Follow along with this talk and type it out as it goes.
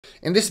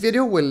In this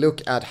video, we'll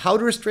look at how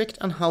to restrict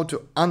and how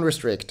to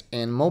unrestrict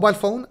in mobile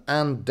phone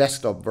and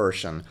desktop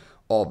version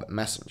of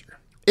Messenger.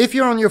 If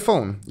you're on your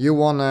phone, you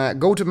want to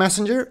go to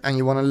Messenger and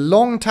you want to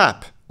long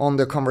tap on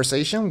the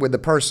conversation with the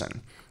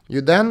person.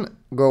 You then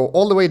go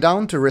all the way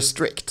down to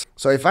restrict.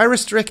 So if I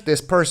restrict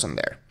this person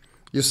there,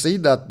 you see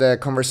that the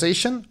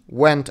conversation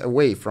went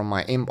away from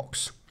my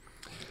inbox.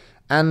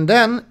 And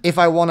then if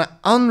I want to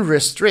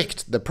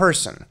unrestrict the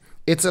person,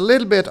 it's a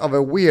little bit of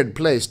a weird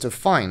place to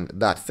find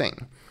that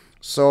thing.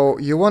 So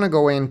you want to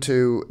go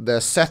into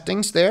the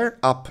settings there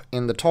up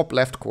in the top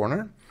left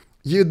corner.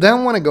 You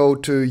then want to go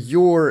to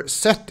your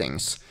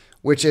settings,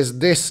 which is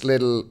this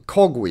little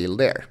cogwheel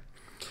there.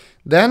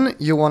 Then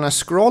you want to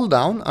scroll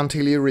down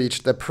until you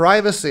reach the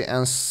privacy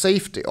and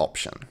safety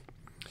option.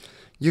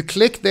 You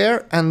click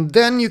there and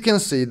then you can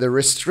see the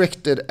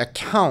restricted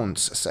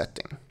accounts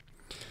setting.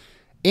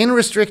 In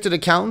restricted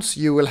accounts,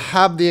 you will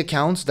have the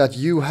accounts that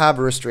you have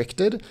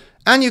restricted,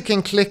 and you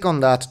can click on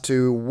that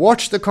to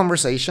watch the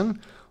conversation,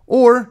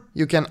 or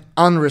you can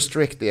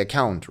unrestrict the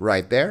account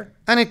right there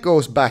and it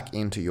goes back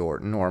into your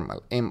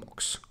normal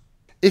inbox.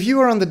 If you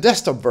are on the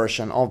desktop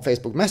version of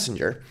Facebook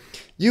Messenger,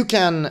 you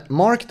can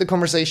mark the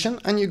conversation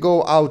and you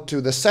go out to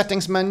the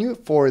settings menu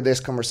for this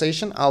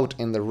conversation out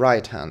in the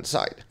right hand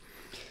side.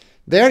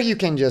 There you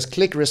can just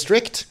click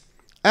restrict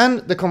and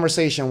the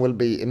conversation will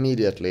be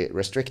immediately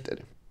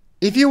restricted.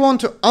 If you want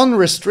to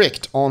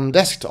unrestrict on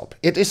desktop,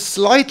 it is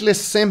slightly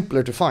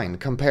simpler to find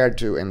compared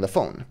to in the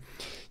phone.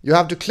 You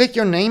have to click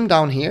your name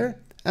down here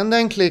and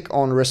then click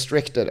on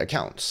restricted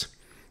accounts.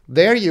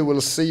 There you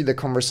will see the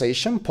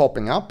conversation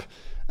popping up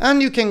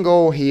and you can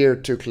go here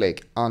to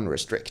click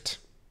unrestrict.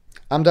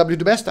 I'm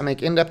W2Best, I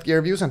make in-depth gear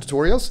reviews and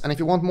tutorials, and if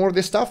you want more of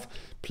this stuff,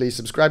 please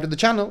subscribe to the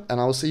channel and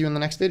I will see you in the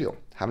next video.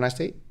 Have a nice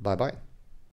day, bye bye.